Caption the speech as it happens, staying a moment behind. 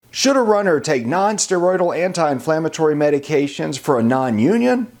Should a runner take non-steroidal anti-inflammatory medications for a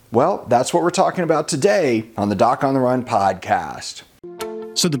non-union? Well, that's what we're talking about today on the Doc on the Run podcast.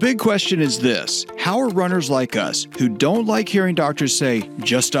 So the big question is this: how are runners like us, who don't like hearing doctors say,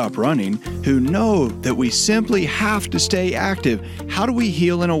 just stop running, who know that we simply have to stay active, how do we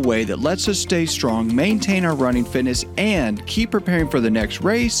heal in a way that lets us stay strong, maintain our running fitness, and keep preparing for the next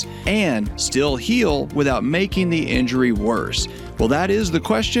race, and still heal without making the injury worse? Well, that is the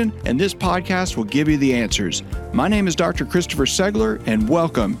question, and this podcast will give you the answers. My name is Dr. Christopher Segler, and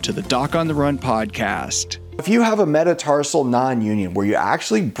welcome to the Doc on the Run podcast. If you have a metatarsal non-union where you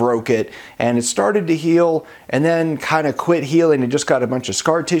actually broke it and it started to heal and then kind of quit healing and just got a bunch of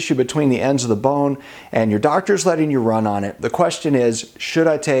scar tissue between the ends of the bone and your doctor's letting you run on it, the question is, should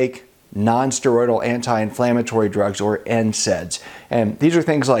I take non-steroidal anti-inflammatory drugs or NSAIDs? And these are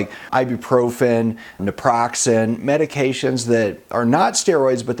things like ibuprofen, naproxen, medications that are not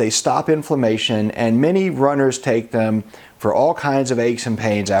steroids, but they stop inflammation, and many runners take them for all kinds of aches and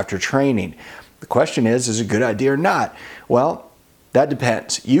pains after training. The question is it a good idea or not? Well, that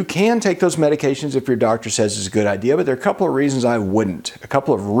depends. You can take those medications if your doctor says it's a good idea, but there are a couple of reasons I wouldn't. A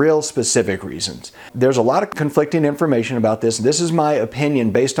couple of real specific reasons. There's a lot of conflicting information about this. This is my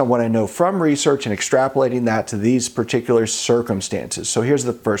opinion based on what I know from research and extrapolating that to these particular circumstances. So here's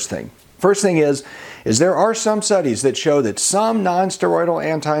the first thing. First thing is there are some studies that show that some non-steroidal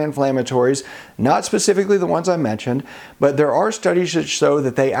anti-inflammatories, not specifically the ones I mentioned, but there are studies that show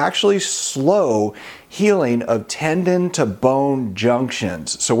that they actually slow healing of tendon to bone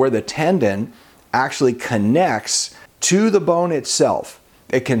junctions. So where the tendon actually connects to the bone itself,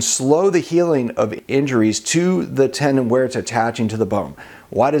 it can slow the healing of injuries to the tendon where it's attaching to the bone.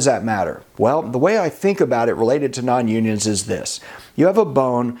 Why does that matter? Well, the way I think about it related to non-unions is this. You have a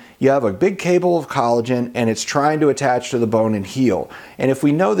bone, you have a big cable of collagen, and it's trying to attach to the bone and heal. And if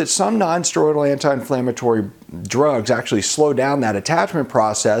we know that some non-steroidal anti-inflammatory drugs actually slow down that attachment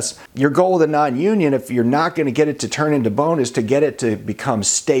process, your goal with a non-union, if you're not going to get it to turn into bone, is to get it to become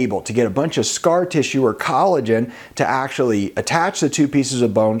stable, to get a bunch of scar tissue or collagen to actually attach the two pieces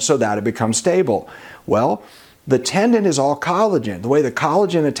of bone so that it becomes stable. Well, the tendon is all collagen. The way the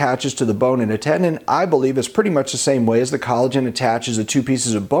collagen attaches to the bone in a tendon, I believe, is pretty much the same way as the collagen attaches the two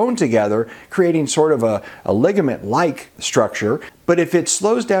pieces of bone together, creating sort of a ligament-like structure. But if it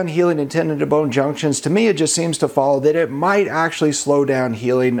slows down healing in tendon to bone junctions, to me it just seems to follow that it might actually slow down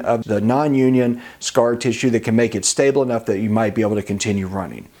healing of the non-union scar tissue that can make it stable enough that you might be able to continue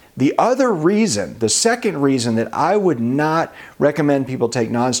running. The other reason, the second reason that I would not recommend people take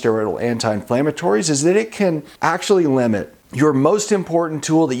non-steroidal anti-inflammatories is that it can actually limit your most important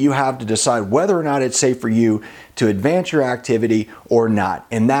tool that you have to decide whether or not it's safe for you to advance your activity or not,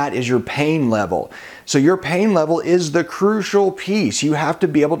 and that is your pain level. So your pain level is the crucial piece. You have to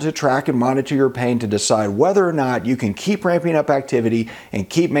be able to track and monitor your pain to decide whether or not you can keep ramping up activity and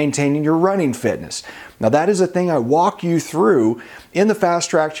keep maintaining your running fitness. Now that is a thing I walk you through in the Fast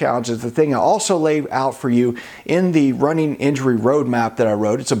Track Challenge. It's the thing I also lay out for you in the running injury roadmap that I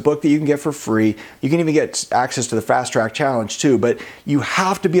wrote. It's a book that you can get for free. You can even get access to the Fast Track Challenge too, but you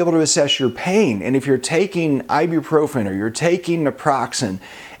have to be able to assess your pain. And if you're taking ibuprofen or you're taking naproxen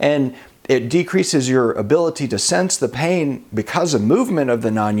and it decreases your ability to sense the pain because of movement of the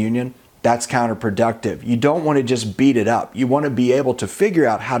non-union, that's counterproductive. You don't want to just beat it up. You want to be able to figure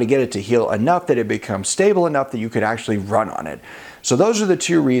out how to get it to heal enough that it becomes stable enough that you could actually run on it. So those are the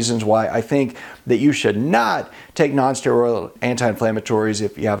two reasons why I think that you should not take non-steroidal anti-inflammatories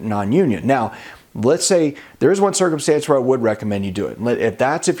if you have non-union. Now, let's say there is one circumstance where I would recommend you do it.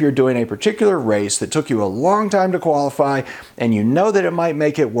 If you're doing a particular race that took you a long time to qualify and you know that it might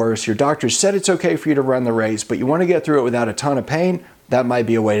make it worse, your doctor said it's okay for you to run the race, but you want to get through it without a ton of pain, that might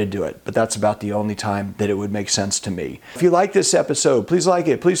be a way to do it, but that's about the only time that it would make sense to me. If you like this episode, please like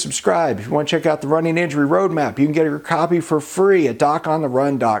it, please subscribe. If you want to check out the Running Injury Roadmap, you can get your copy for free at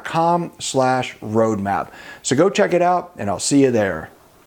docontherun.com/roadmap. So go check it out, and I'll see you there.